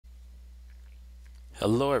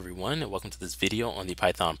Hello everyone and welcome to this video on the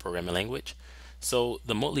Python programming language. So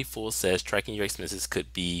the Motley Fool says tracking your expenses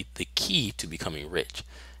could be the key to becoming rich.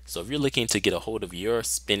 So if you're looking to get a hold of your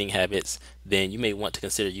spending habits, then you may want to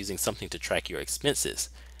consider using something to track your expenses.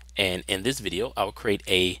 And in this video, I will create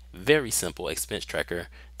a very simple expense tracker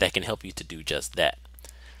that can help you to do just that.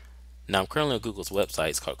 Now I'm currently on Google's website.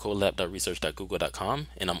 It's called codelab.research.google.com,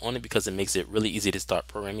 and I'm on it because it makes it really easy to start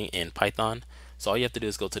programming in Python. So all you have to do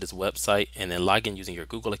is go to this website and then log in using your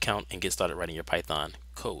Google account and get started writing your Python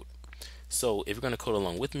code. So if you're going to code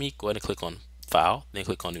along with me, go ahead and click on File, then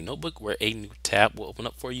click on New Notebook, where a new tab will open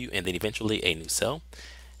up for you, and then eventually a new cell.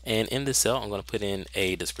 And in this cell, I'm going to put in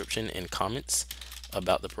a description and comments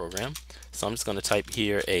about the program. So I'm just going to type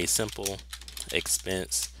here a simple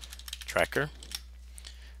expense tracker.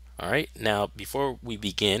 Alright, now before we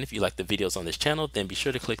begin, if you like the videos on this channel, then be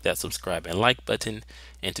sure to click that subscribe and like button,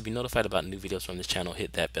 and to be notified about new videos from this channel,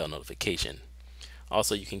 hit that bell notification.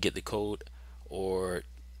 Also, you can get the code or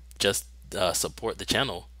just support the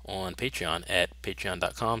channel on Patreon at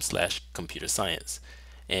patreon.com/computerscience,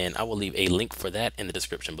 and I will leave a link for that in the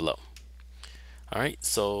description below. Alright,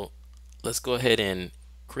 so let's go ahead and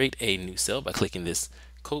create a new cell by clicking this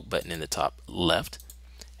code button in the top left,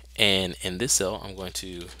 and in this cell I'm going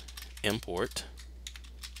to import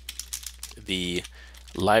the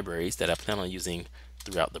libraries that I plan on using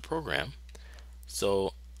throughout the program.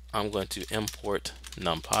 So I'm going to import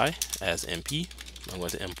NumPy as NP, I'm going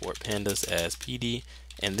to import pandas as PD,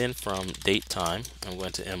 and then from date time I'm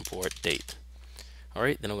going to import date.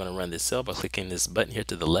 Alright, then I'm going to run this cell by clicking this button here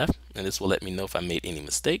to the left, and this will let me know if I made any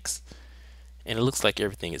mistakes. And it looks like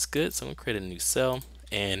everything is good, so I'm going to create a new cell,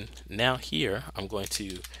 and now here I'm going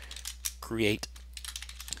to create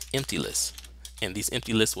empty lists, and these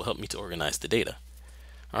empty lists will help me to organize the data.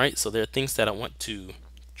 Alright, so there are things that I want to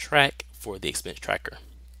track for the expense tracker.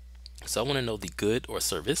 So I want to know the good or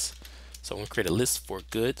service, so I'm going to create a list for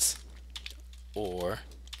goods or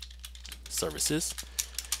services,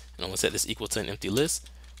 and I'm going to set this equal to an empty list.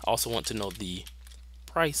 I also want to know the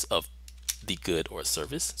price of the good or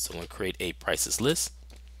service, so I'm going to create a prices list,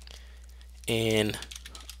 and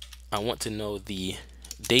I want to know the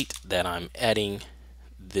date that I'm adding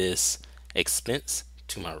this expense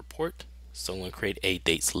to my report, so I'm going to create a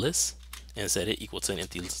dates list and set it equal to an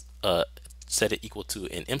empty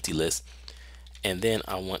list, and then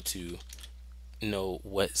I want to know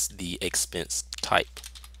what's the expense type.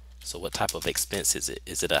 So what type of expense is it?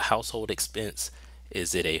 Is it a household expense?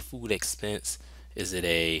 Is it a food expense? Is it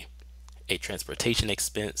a transportation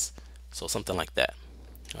expense? So something like that.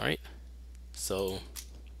 All right, so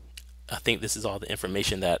I think this is all the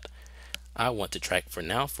information that I want to track for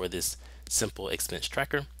now for this simple expense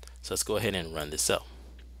tracker. So let's go ahead and run this cell.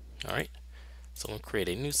 Alright, so I'm going to create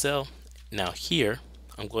a new cell. Now here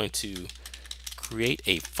I'm going to create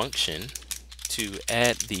a function to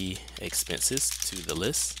add the expenses to the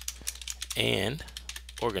list and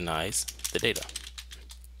organize the data.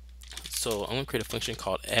 So I'm going to create a function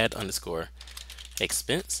called add_expense,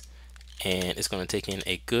 and it's going to take in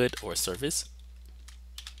a good or service.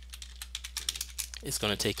 It's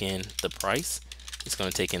going to take in the price, it's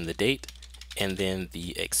going to take in the date, and then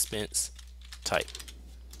the expense type.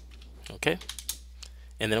 Okay,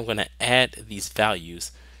 and then I'm going to add these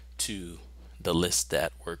values to the list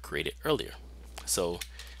that were created earlier. So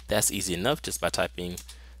that's easy enough just by typing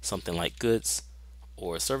something like goods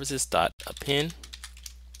or services dot append,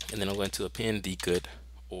 and then I'm going to append the good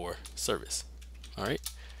or service. All right,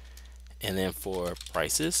 and then for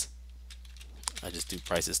prices, I just do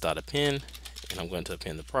prices dot append, and I'm going to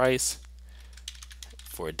append the price.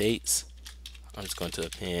 For dates, I'm just going to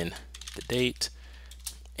append the date,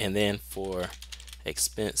 and then for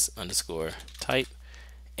expense underscore type,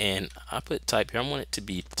 and I put type here, I want it to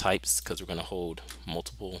be types because we're going to hold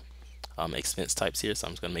multiple expense types here, so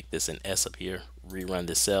I'm just going to make this an S up here, rerun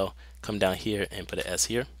this cell, come down here and put an S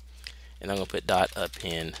here, and I'm going to put dot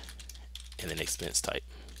append and then expense type.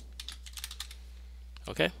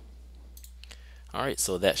 Okay. Alright,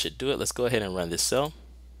 so that should do it. Let's go ahead and run this cell.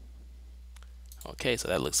 Okay, so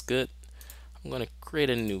that looks good. I'm going to create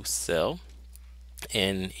a new cell,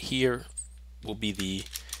 and here will be the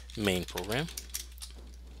main program.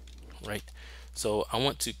 Right, so I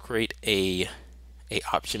want to create a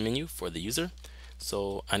option menu for the user.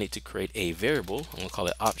 So I need to create a variable. I'm going to call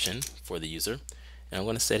it option for the user, and I'm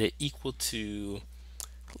going to set it equal to,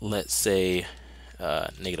 let's say,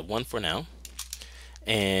 -1 for now,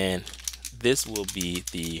 and this will be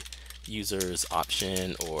the user's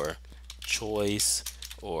option or choice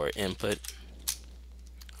or input.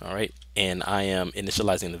 All right, and I am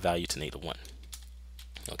initializing the value to -1.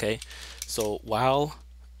 Okay, so while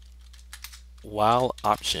while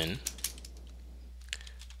option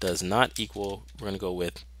does not equal, we're going to go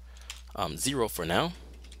with 0 for now.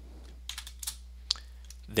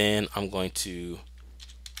 Then I'm going to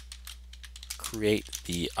create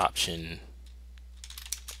the option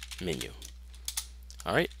menu.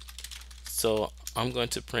 All right, so I'm going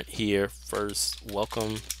to print here first,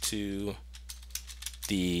 welcome to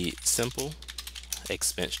the simple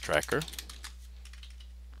expense tracker.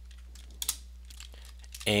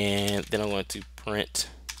 And then I'm going to print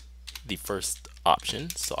the first option.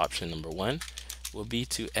 So option number 1 will be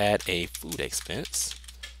to add a food expense.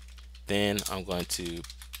 Then I'm going to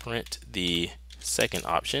print the second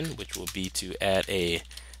option, which will be to add a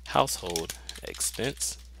household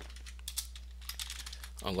expense.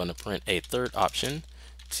 I'm going to print a third option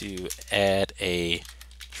to add a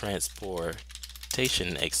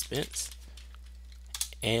transportation expense.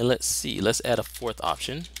 And let's add a fourth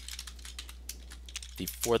option. The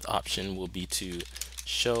fourth option will be to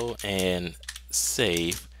show and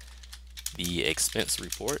save the expense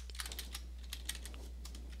report.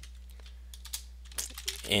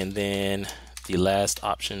 And then the last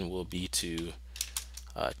option will be to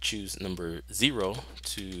choose number 0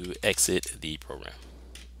 to exit the program.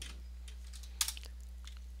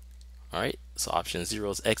 All right, so option 0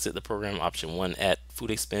 is exit the program. Option 1, add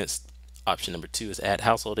food expense. Option number 2 is add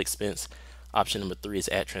household expense. Option number 3 is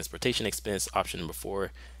add transportation expense. Option number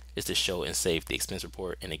 4 is to show and save the expense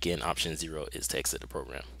report. And again, option 0 is to exit the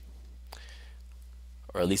program,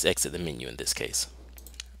 or at least exit the menu in this case.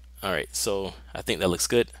 All right, so I think that looks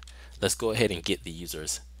good. Let's go ahead and get the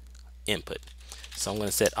user's input. So I'm going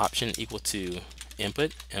to set option equal to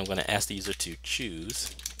input, and I'm going to ask the user to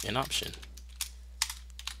choose an option.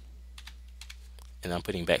 And I'm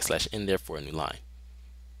putting backslash in there for a new line.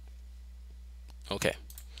 Okay,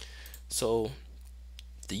 so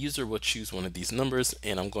the user will choose one of these numbers,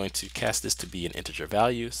 and I'm going to cast this to be an integer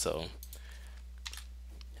value. So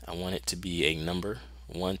I want it to be a number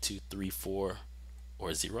 1, 2, 3, 4,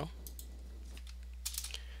 or 0.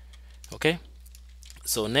 Okay,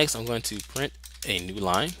 so next I'm going to print a new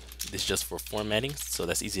line. This is just for formatting, so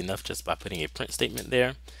that's easy enough just by putting a print statement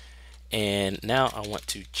there. And now I want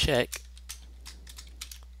to check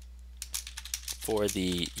for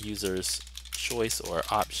the user's choice or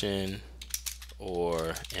option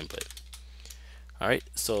or input. All right,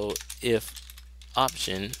 so if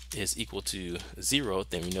option is equal to 0,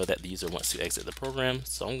 then we know that the user wants to exit the program.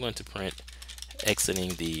 So I'm going to print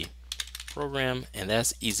exiting the program, and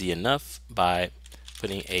that's easy enough by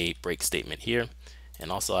putting a break statement here.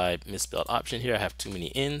 And also I misspelled option here. I have too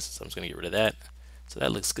many n's, so I'm just going to get rid of that. So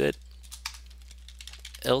that looks good.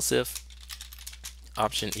 Else if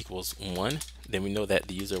option equals 1, then we know that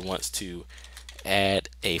the user wants to add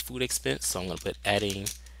a food expense. So I'm going to put adding,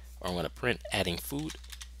 or I'm going to print adding food.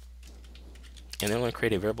 And then I'm going to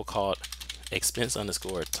create a variable called expense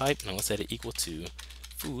underscore type, and I'm going to set it equal to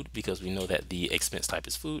food, because we know that the expense type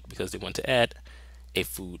is food, because they want to add a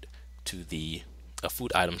food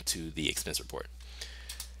item to the expense report.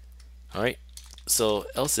 All right, so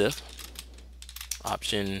else if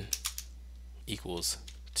option equals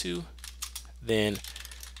 2, then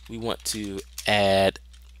we want to add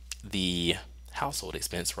the household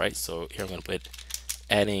expense, right? So here I'm going to put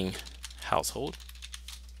adding household,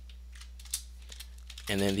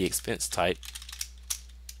 and then the expense type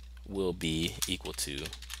will be equal to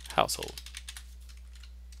household.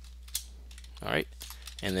 All right,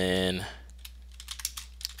 and then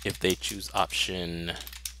if they choose option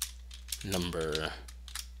number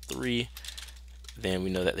 3, then we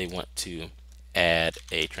know that they want to add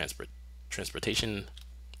a transportation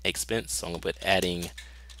expense. So I'm going to put adding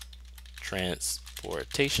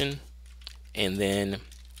transportation, and then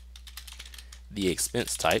the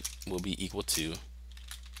expense type will be equal to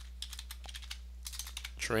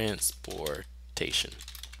transportation.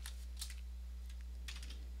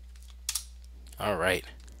 All right.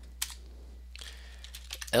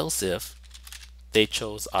 Else if they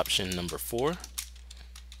chose option number 4,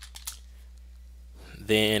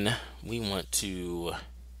 then we want to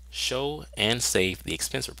show and save the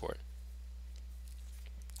expense report.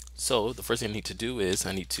 So the first thing I need to do is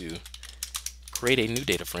I need to create a new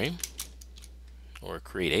data frame, or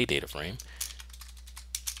create a data frame.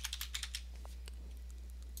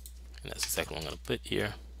 And that's exactly what I'm going to put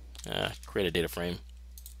here. Create a data frame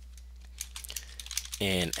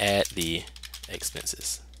and add the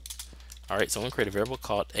expenses. All right, so I'm going to create a variable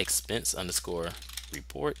called expense underscore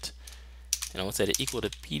report, and I want to set it equal to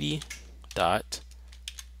pd dot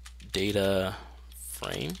data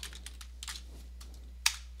frame.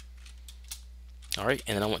 All right,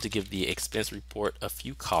 and then I want to give the expense report a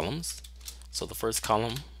few columns. So the first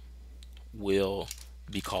column will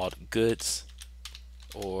be called goods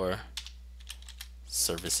or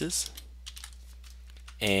services,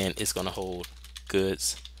 and it's going to hold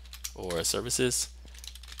goods or services.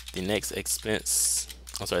 The next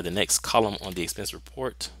the next column on the expense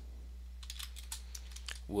report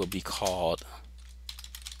will be called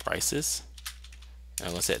prices. And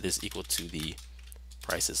I'm going to set this equal to the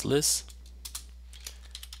prices list.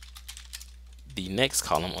 The next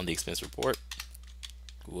column on the expense report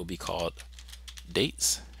will be called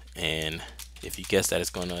dates, and if you guess that it's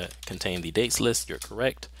going to contain the dates list, you're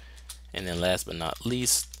correct. And then last but not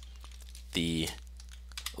least, the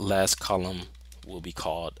last column will be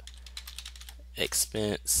called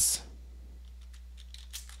expense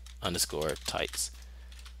underscore types.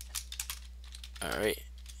 All right,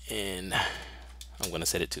 and I'm going to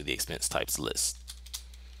set it to the expense types list.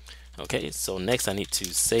 Okay, so next I need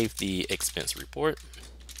to save the expense report.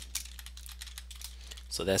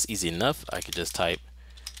 So that's easy enough. I could just type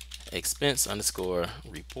expense underscore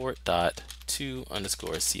report dot to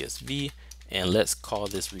underscore CSV, and let's call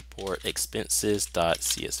this report expenses dot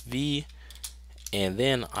CSV. And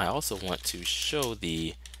then I also want to show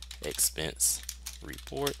the expense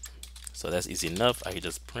report. So that's easy enough. I could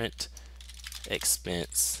just print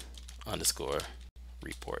expense underscore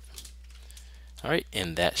report. All right,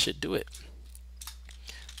 and that should do it.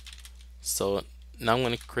 So now I'm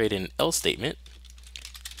going to create an else statement.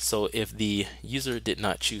 So if the user did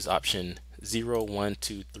not choose option 0, 1,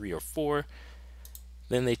 2, 3, or 4,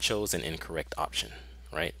 then they chose an incorrect option,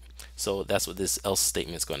 right? So that's what this else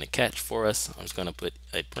statement is going to catch for us. I'm just going to put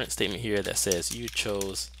a print statement here that says you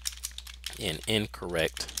chose an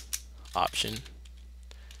incorrect option.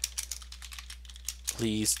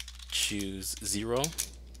 Please choose 0,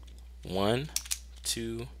 1,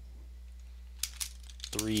 2,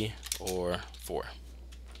 3, or 4.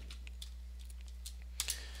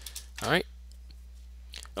 All right.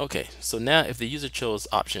 Okay, so now if the user chose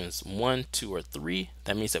options 1, 2, or 3,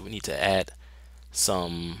 that means that we need to add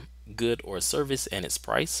some good or service and its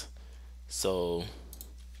price. So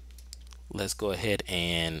let's go ahead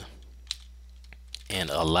and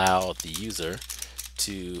allow the user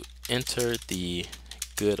to enter the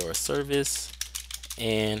good or service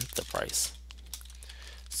and the price.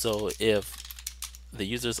 So if the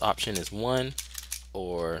user's option is 1,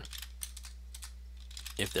 or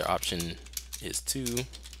if their option is 2,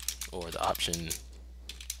 or the option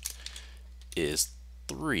is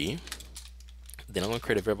 3, then I'm going to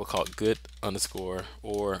create a variable called good underscore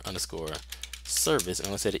or underscore service, and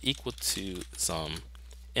I'm going to set it equal to some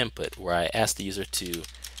input where I ask the user to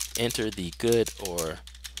enter the good or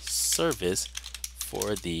service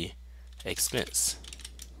for the expense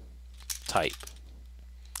type.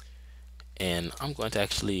 And I'm going to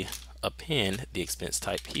actually append the expense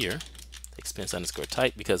type here, expense underscore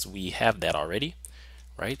type, because we have that already,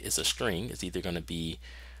 right? It's a string. It's either going to be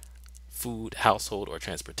food, household, or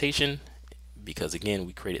transportation, because again,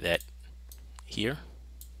 we created that here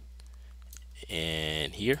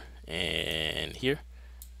and here and here.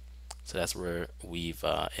 So that's where we've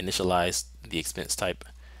initialized the expense type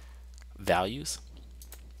values.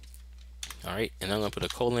 All right, and I'm going to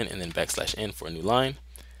put a colon and then \n for a new line.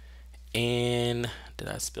 And did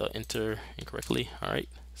I spell enter incorrectly? All right,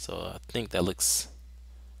 so I think that looks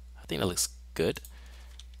good.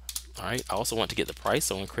 All right, I also want to get the price,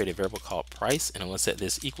 so I'm going to create a variable called price, and I'm going to set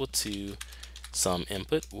this equal to some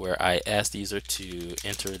input where I ask the user to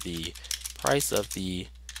enter the price of the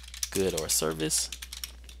good or service.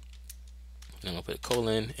 And I'm going to put a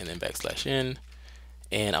colon and then \n,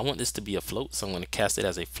 and I want this to be a float, so I'm going to cast it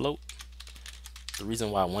as a float. The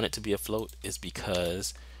reason why I want it to be a float is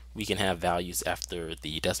because we can have values after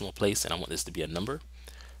the decimal place, and I want this to be a number.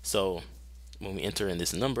 So when we enter in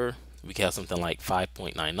this number, we can have something like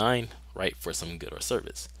 5.99, right, for some good or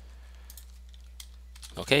service.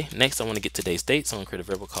 Okay, next I want to get today's date, so I'm going to create a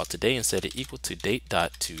variable called today and set it equal to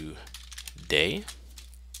date.today.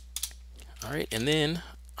 All right, and then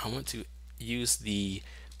I want to use the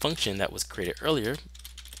function that was created earlier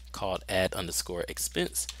called add underscore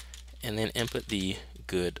expense, and then input the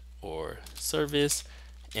good or service,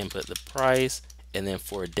 input the price, and then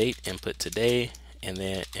for date input today, and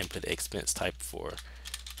then input expense type for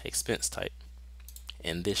expense type.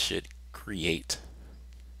 And this should create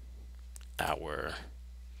our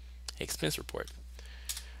expense report.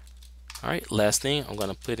 All right, last thing, I'm going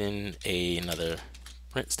to put in another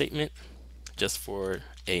print statement just for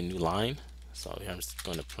a new line. So I'm just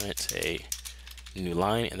going to print a new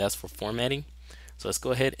line, and that's for formatting. So let's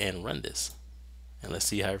go ahead and run this, and let's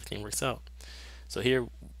see how everything works out. So here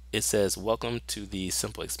it says, welcome to the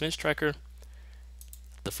simple expense tracker.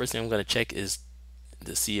 The first thing I'm going to check is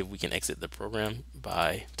to see if we can exit the program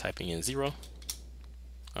by typing in 0.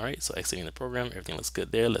 All right, so exiting the program, everything looks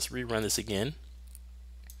good there. Let's rerun this again.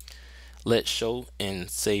 Let's show and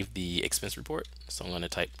save the expense report. So I'm going to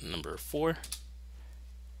type number 4.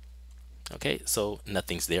 Okay, so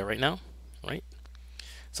nothing's there right now, right?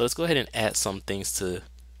 So let's go ahead and add some things to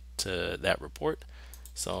that report.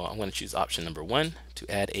 So I'm going to choose option number 1 to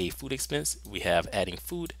add a food expense. We have adding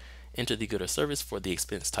food, enter the good or service for the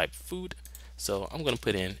expense type food. So I'm going to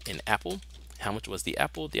put in an apple. How much was the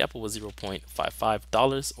apple? The apple was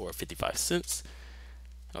 $0.55 or 55 cents.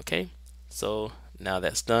 Okay, so now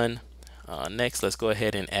that's done. Next, let's go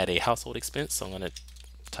ahead and add a household expense. So I'm going to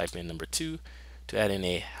type in number 2 to add in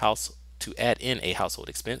a household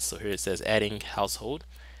expense. So here it says adding household.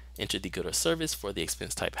 Enter the good or service for the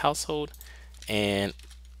expense type household, and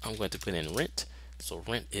I'm going to put in rent. So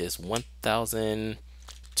rent is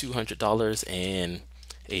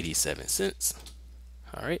 $1,200.87.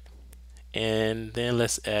 All right, and then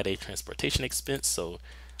let's add a transportation expense. So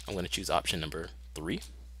I'm going to choose option number 3,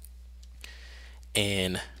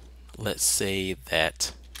 and let's say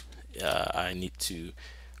that I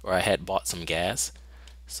had bought some gas.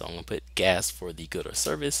 So I'm going to put gas for the good or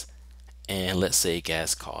service, and let's say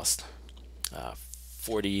gas cost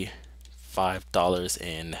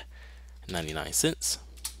 $45.99.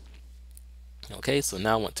 Okay, so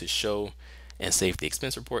now I want to show and save the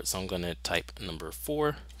expense report. So I'm going to type number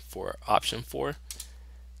 4 for option 4.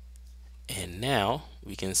 And now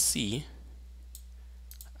we can see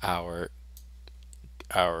our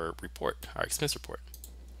report, our expense report.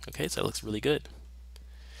 Okay, so it looks really good.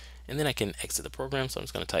 And then I can exit the program. So I'm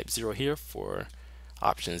just going to type 0 here for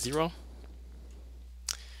option 0.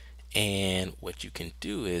 And what you can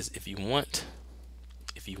do is if you want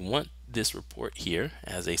this report here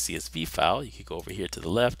as a CSV file, you can go over here to the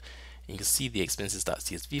left and you can see the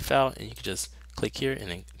expenses.csv file, and you can just click here and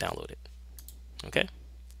then download it. Okay,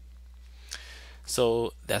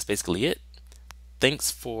 so that's basically it. Thanks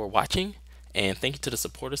for watching, and thank you to the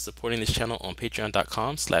supporters supporting this channel on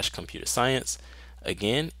patreon.com/computerscience.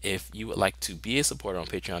 Again, if you would like to be a supporter on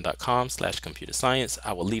patreon.com/computerscience,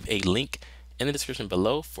 I will leave a link in the description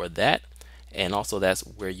below for that, and also that's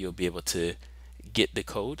where you'll be able to get the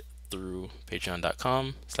code through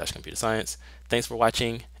patreon.com/computerscience. Thanks for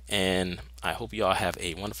watching, and I hope you all have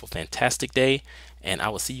a wonderful, fantastic day, and I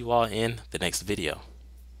will see you all in the next video.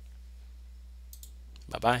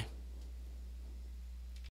 Bye bye.